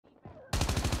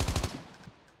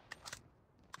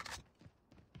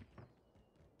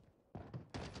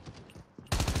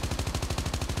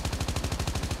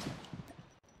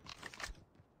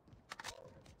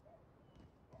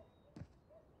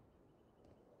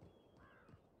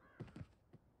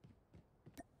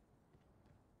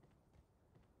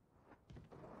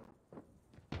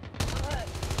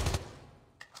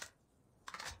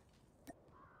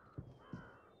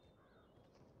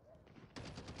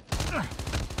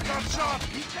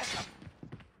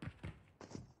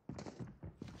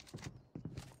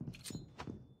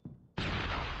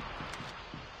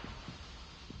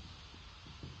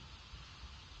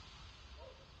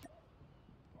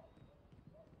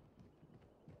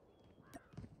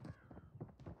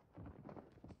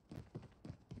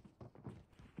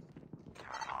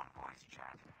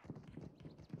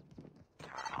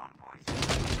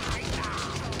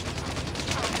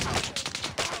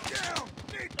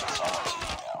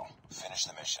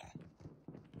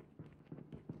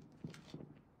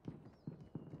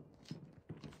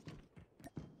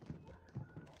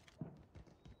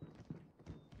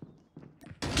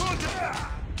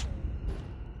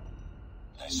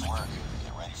Nice work.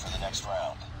 Get ready for the next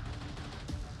round.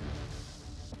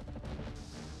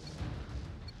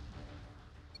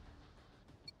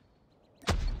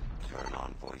 Turn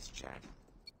on voice chat.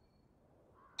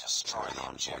 Destroy the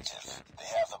objective. They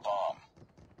have the bomb.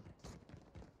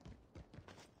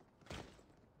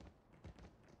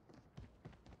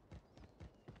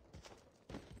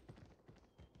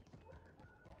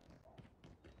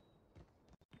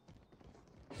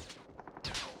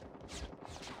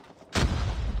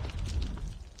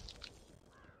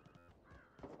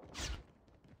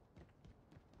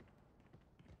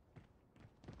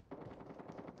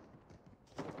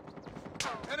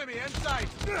 Enemy inside!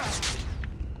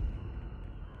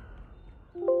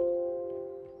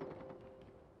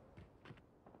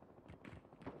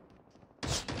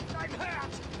 I'm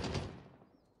hurt!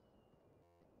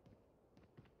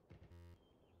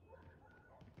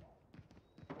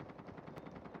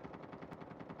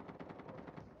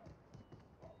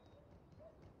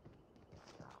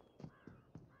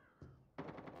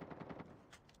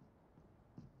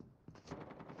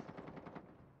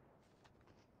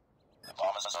 The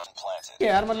bomb is planted.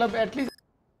 यार मतलब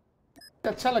at least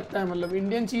अच्छा लगता है, मतलब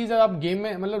Indian चीज़ आप game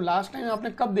में, मतलब last time आपने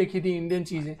कब देखी थी इंडियन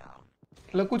चीज़ें?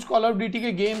 मतलब कुछ कॉल ऑफ ड्यूटी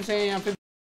के गेम्स हैं या फिर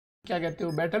क्या कहते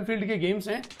हो बैटलफील्ड के गेम्स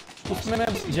हैं, उसमें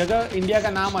जगह इंडिया का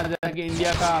नाम आ जाता है कि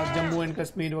इंडिया का जम्मू एंड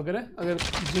कश्मीर वगैरह, अगर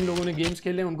जिन लोगों ने गेम्स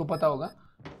खेले हैं उनको पता होगा,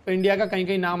 तो इंडिया का कहीं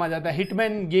कहीं नाम आ जाता है।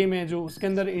 हिटमैन गेम है जो उसके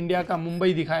अंदर इंडिया का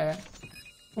मुंबई दिखाया है,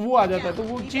 वो आ जाता है, तो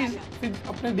वो चीज़ फिर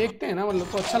अपने देखते हैं ना,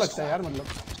 मतलब तो अच्छा लगता है यार। मतलब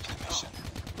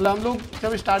हम लोग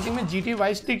जब स्टार्टिंग में GT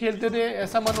वाइस सिटी खेलते थे,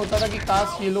 ऐसा मन होता था कि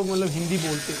काश ये लोग मतलब हिंदी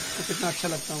बोलते तो कितना अच्छा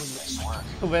लगता,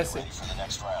 मतलब तो वैसे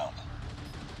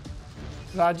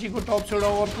राजी को टॉप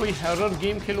छोड़ाओ और कोई हॉरर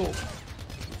गेम खेलो।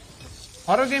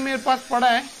 हॉरर गेम मेरे पास पड़ा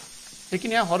है,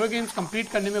 लेकिन यार हॉरर गेम्स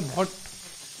कंप्लीट करने में बहुत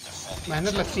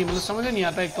मेहनत लगती है, मतलब समझ नहीं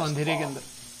आता एक तो अंधेरे के अंदर।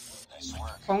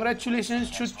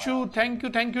 Congratulations चुच्चू, thank you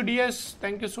DS,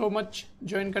 thank you so much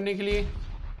join करने के लिए।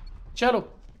 चलो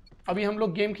अभी हम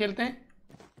लोग गेम खेलते हैं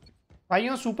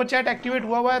भाइयों। सुपर चैट एक्टिवेट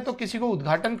हुआ है, तो किसी को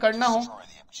उद्घाटन करना हो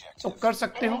तो कर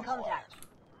सकते हो,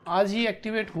 आज ही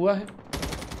एक्टिवेट हुआ है।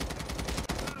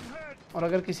 और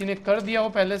अगर किसी ने कर दिया हो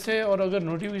पहले से और अगर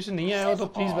नोटिफिकेशन नहीं आया हो तो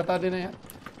प्लीज़ बता देना यार।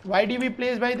 YDB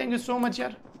प्लेस भाई थैंक यू सो मच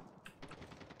यार।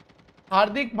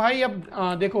 हार्दिक भाई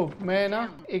अब देखो मैं ना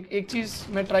एक चीज़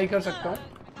मैं ट्राई कर सकता हूँ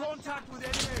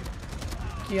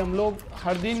कि हम लोग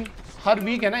हर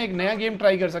वीक है ना एक नया गेम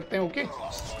ट्राई कर सकते हैं।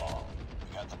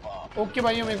 ओके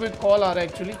भाइयों, मेरे को एक कॉल आ रहा है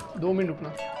एक्चुअली, 2 मिनट रुकना,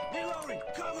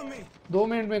 2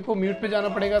 मिनट मेरे को म्यूट पे जाना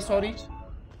पड़ेगा, sorry.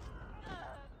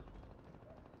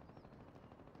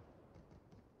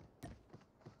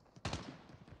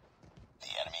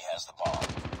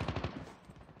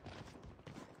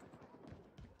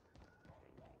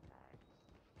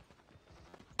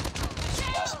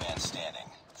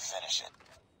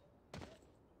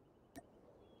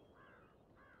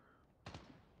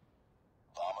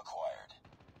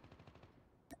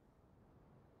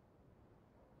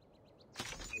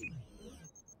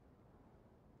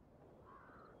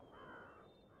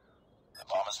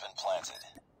 Bomb has been planted.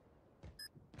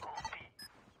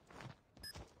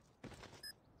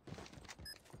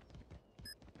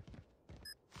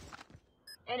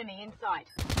 Enemy inside.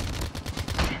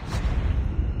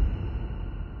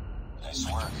 Nice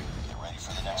work. Get ready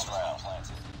for the next round.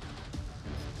 Planted.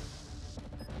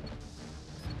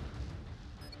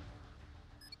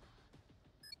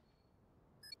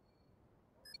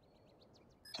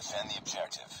 Defend the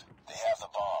objective. They have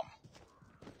the bomb.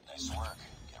 Nice work.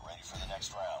 Get ready for the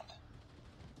next round.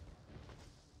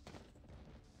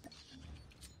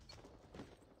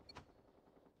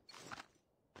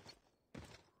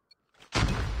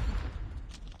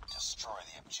 Destroy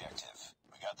the objective.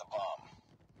 We got the bomb.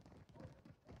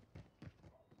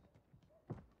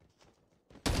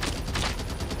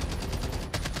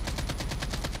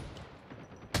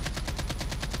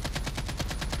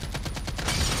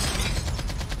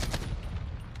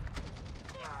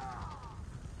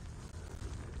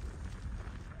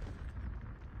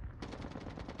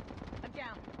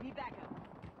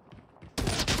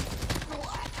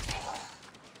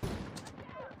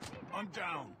 One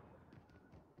down.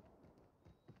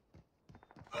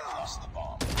 They lost the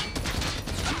bomb.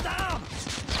 I'm down!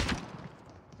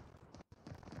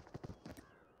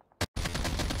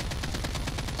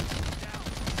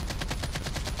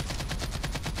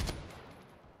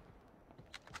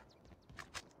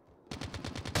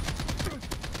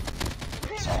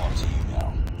 It's all up to you now.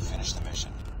 Finish the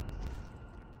mission.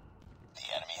 The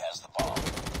enemy has the bomb.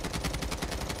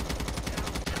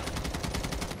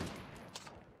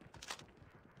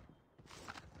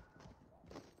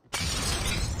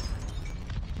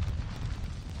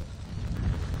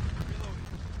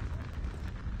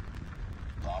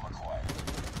 Bomb acquired.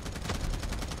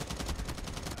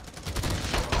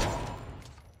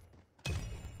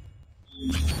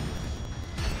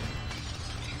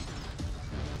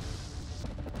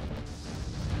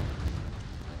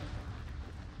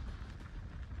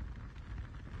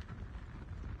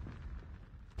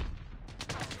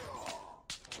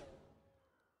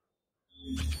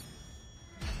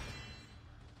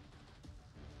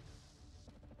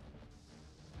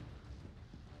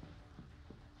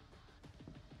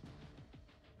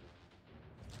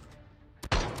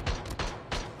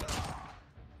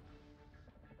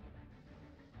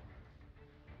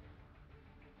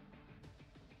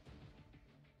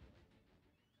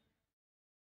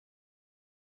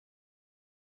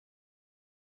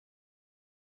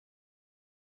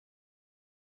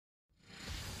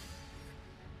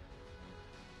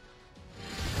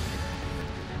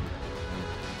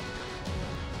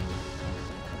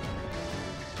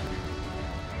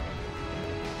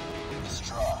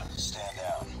 Withdraw. Stand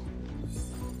down.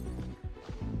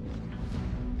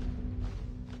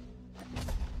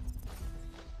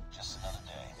 Just another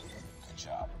day. Good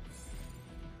job.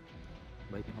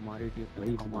 भाई हमारी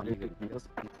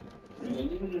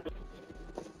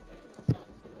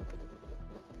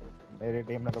मेरी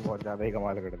team ने तो बहुत ज्यादा ही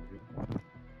कमाल कर दी।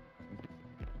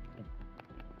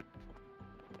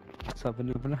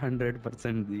 सबने अपना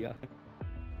 100% दिया।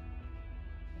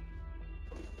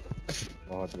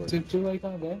 बहुत बढ़िया। चिच्चू भाई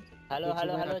कहाँ गए? हेलो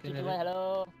हेलो हेलो चिच्चू भाई हेलो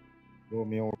वो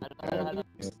म्यूट हेलो हेलो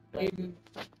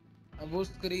वो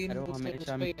स्क्रीन अरे वो उस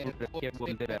हमेशा पे म्यूट रख के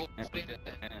बोलते रहते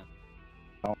हैं।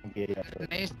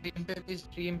 नहीं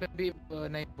स्ट्रीम पे भी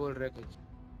नहीं बोल रहे कुछ।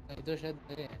 नहीं तो शायद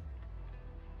गए हैं।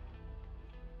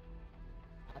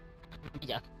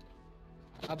 जा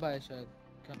अब आए शायद।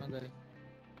 कहाँ गए?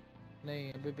 नहीं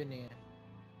अभी भी नहीं है।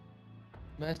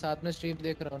 मैं साथ में स्ट्रीम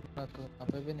देख रहा हूँ ना तो वहाँ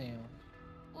पे भी नहीं है।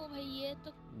 ओ भाई ये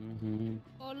तो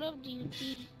कॉल ऑफ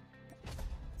ड्यूटी।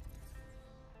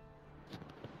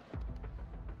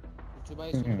 चिच्चू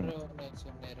भाई सुन रहे हो? नहीं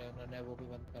सुन नहीं रहे, उन्होंने वो भी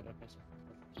बंद कर रखा है।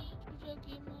 चूजा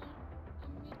गेमर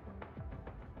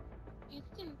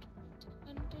isn't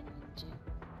content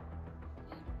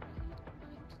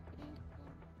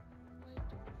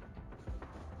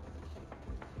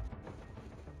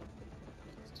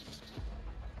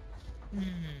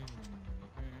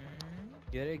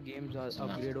यार ये गेम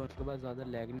अपग्रेड होने के बाद ज्यादा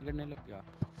लैग नहीं करने लग गया?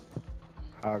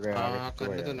 आ गया। हाँ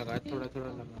करने तो लगा, थोड़ा थोड़ा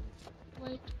लगा।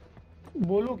 वाइट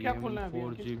बोलो क्या खोलना है अभी?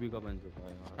 4 GB का बन चुका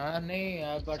है यार। हाँ नहीं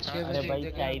आप अटके अरे भाई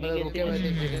जगह रुके हुए थे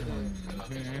जगह तो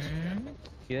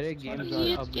यार ये गेम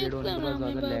अपग्रेड होने के बाद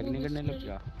ज्यादा लैग नहीं करने लग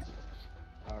गया?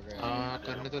 आ गया। हाँ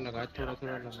करने तो लगा, थोड़ा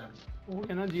थोड़ा लगा। वो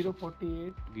है ना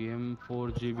 048। गेम 4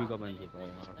 GB का बन चुका है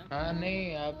यार। हाँ नहीं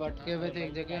आप अटके हुए थे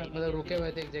एक जगह, मतलब रुके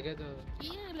हुए थे एक जगह तो।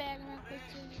 ये लैग में कुछ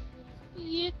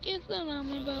ये कैसा नाम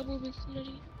है बाबू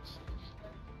बिस्लरी?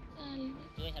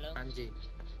 हेलो हाँ जी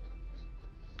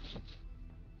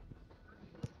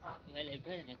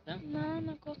না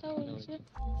না কথা বলছে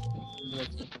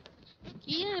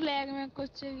কি ল্যাগ ম্যাগ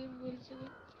করছে কি বলছে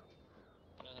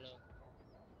हेलो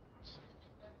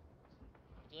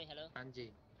हेलो हाँ जी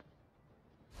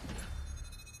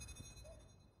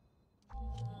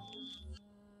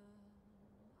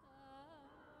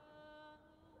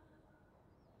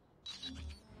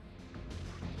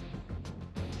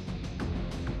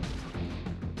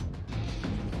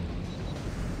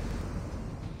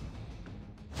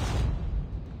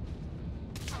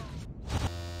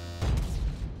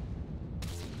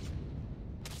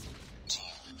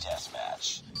Team deathmatch.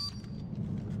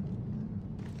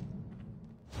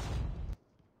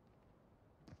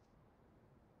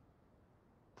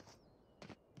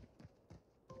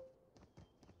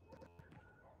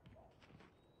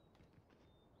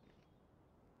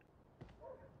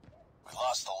 We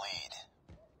lost the lead.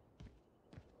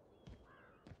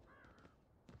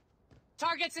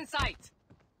 Targets in sight.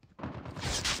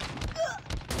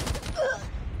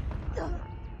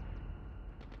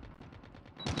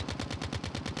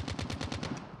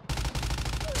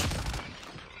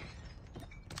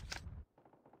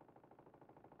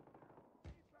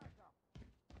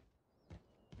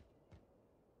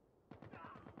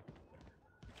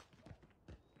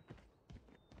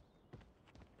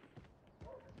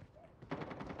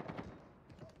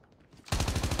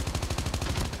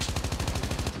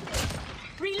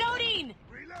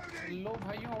 Hello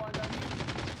भाइयों, आवाज आ रही है?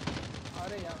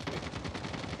 अरे यार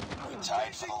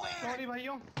Tied for the lead. Sorry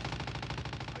भाइयों,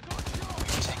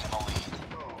 We've taken the lead.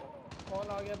 Call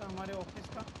आ गया था हमारे ऑफिस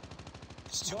का।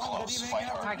 It's too बहुत close. गरीब है Fight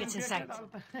क्या? hard. Targets in sight.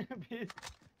 डालता है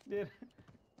दे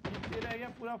रह गया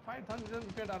पूरा 5000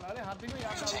 रुपये डाला। अरे हाथी को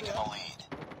याद We've डाल taken दिया। the lead.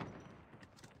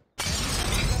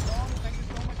 Thank you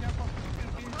so much यार फॉर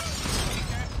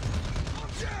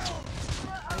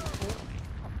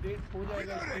अपडेट हो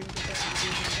जाएगा स्क्रीन पे।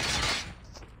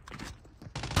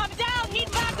 I'm down. Need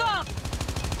backup.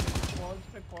 Calls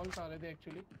पे कॉल्स आ रहे थे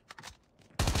एक्चुअली।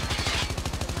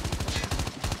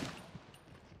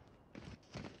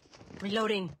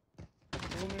 Reloading.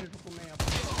 2 मिनट रुको, मैं यहाँ पे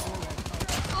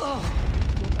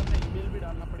ईमेल भी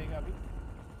डालना पड़ेगा अभी।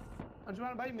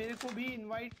 अंशुमान भाई मेरे को भी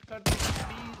इनवाइट कर दो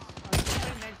प्लीज।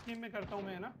 नेक्स्ट गेम में करता हूँ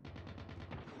मैं, है ना?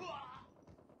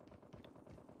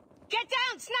 Get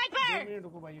down, 2 sniper. मिनट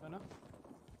रुको भाई, है ना?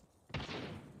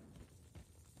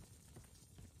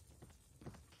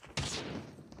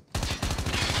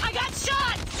 I got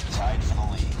shot. Tied for the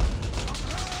lead.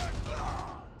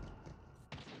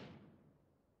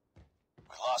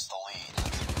 We lost the lead.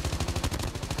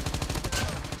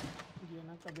 ये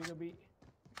ना कभी कभी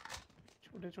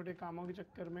छोटे छोटे कामों के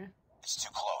चक्कर में It's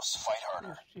too close. Fight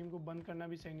harder. Stream को बंद करना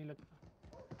भी सही नहीं लगता।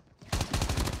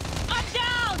 I'm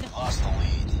down. We lost the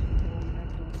lead.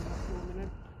 2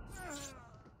 minute.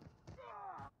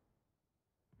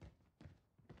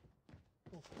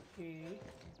 Okay,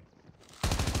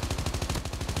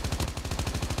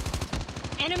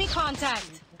 Enemy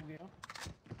contact. हो गया।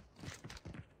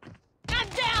 I'm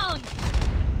down.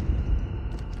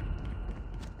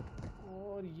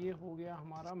 और ये हो गया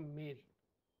हमारा मेल,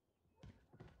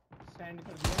 सेंड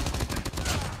कर दिया।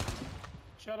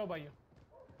 चलो भाइयों,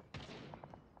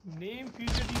 name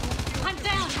feature I'm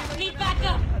down. Need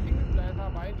backup. Starting में बुलाया था,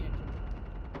 भाई नहीं actually।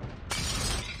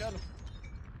 चलो,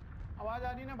 आवाज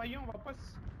आ रही ना भाइयों वापस?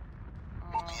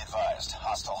 Be advised.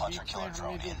 Hostile beach hunter-killer में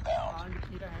drone हमने जो inbound. कांड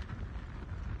किया है,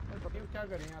 और भाइयों क्या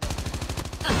करें यार,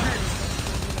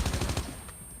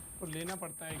 तो लेना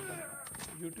पड़ता है एकदम।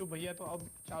 YouTube भैया तो अब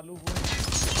चालू हुए,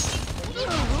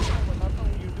 बताता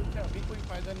हूँ YouTube से अभी कोई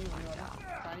फायदा नहीं होने वाला।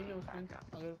 टाइम है उसमें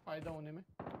अगर फायदा होने में।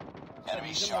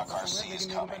 Enemy shock RC is लेकिन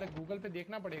मेरे को पहले coming. गूगल पे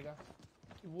देखना पड़ेगा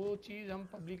कि वो चीज़ हम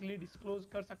पब्लिकली डिस्क्लोज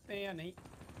कर सकते हैं या नहीं।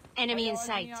 Enemy in आवाज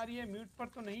sight. नहीं आ रही है, म्यूट पर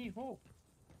तो नहीं हो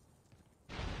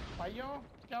भाइयों?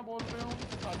 क्या बोल रहे हो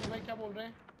साथी भाई, क्या बोल रहे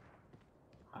हैं?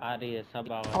 आ रही है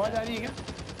सब आवाज आ रही है क्या?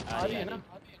 आ रही है ना?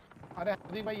 अरे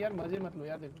हादी भाई यार मजे मत लो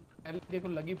यार, देखो पहले देखो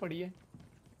लगी पड़ी है,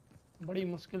 बड़ी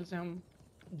मुश्किल से हम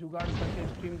जुगाड़ करके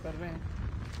स्ट्रीम कर रहे हैं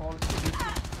कॉल के बीच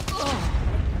में।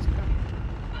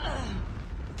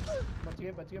 बच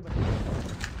गए बच गए बच गए।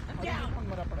 अरे ये कौन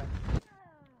मरा पड़ा है?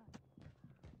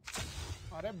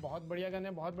 अरे बहुत बढ़िया गन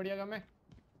है, बहुत बढ़िया गन है।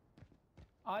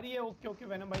 आ रही है, ओके ओके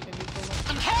वैनम भाई, thank you so much.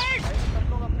 I'm hurt. भाई सब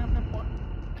लोग अपने अपने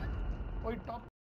कोई टॉप